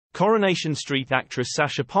Coronation Street actress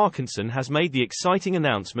Sasha Parkinson has made the exciting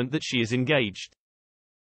announcement that she is engaged.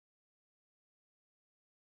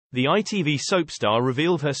 The ITV soap star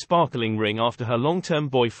revealed her sparkling ring after her long-term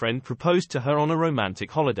boyfriend proposed to her on a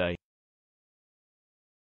romantic holiday.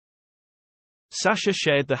 Sasha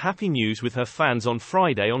shared the happy news with her fans on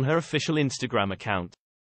Friday on her official Instagram account.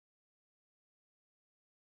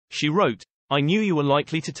 She wrote, "I knew you were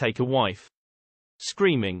likely to take a wife."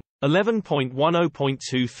 Screaming.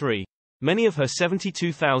 11.10.23. Many of her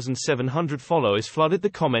 72,700 followers flooded the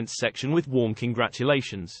comments section with warm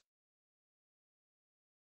congratulations.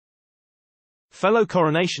 Fellow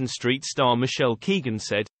Coronation Street star Michelle Keegan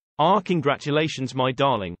said, Congratulations my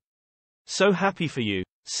darling. So happy for you.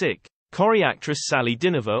 Sick. Corrie actress Sally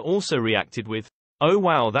Dinaver also reacted with, "Oh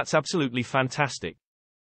wow, that's absolutely fantastic.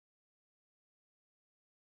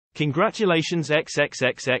 Congratulations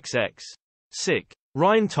XXXXX. Sick."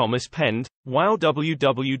 Ryan Thomas penned, "Wow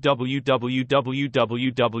www.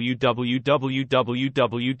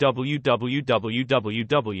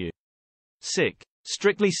 Sick."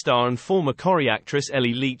 Strictly star and former Corrie actress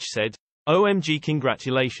Ellie Leach said, "OMG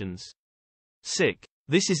congratulations. Sick."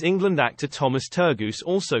 This is England actor Thomas Turgoose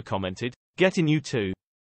also commented, "Getting you too.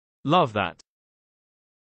 Love that.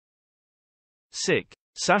 Sick."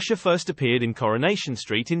 Sasha first appeared in Coronation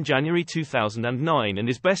Street in January 2009 and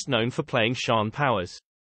is best known for playing Sian Powers.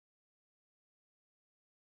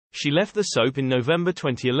 She left the soap in November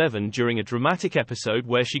 2011 during a dramatic episode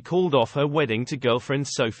where she called off her wedding to girlfriend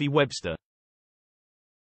Sophie Webster.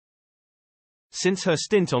 Since her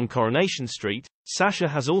stint on Coronation Street, Sasha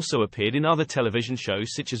has also appeared in other television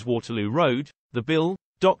shows such as Waterloo Road, The Bill,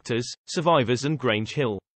 Doctors, Survivors and Grange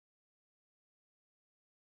Hill.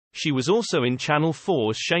 She was also in Channel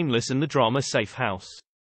 4's Shameless and the drama Safe House.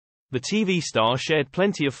 The TV star shared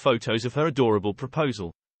plenty of photos of her adorable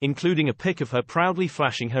proposal, including a pic of her proudly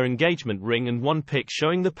flashing her engagement ring and one pic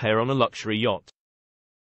showing the pair on a luxury yacht.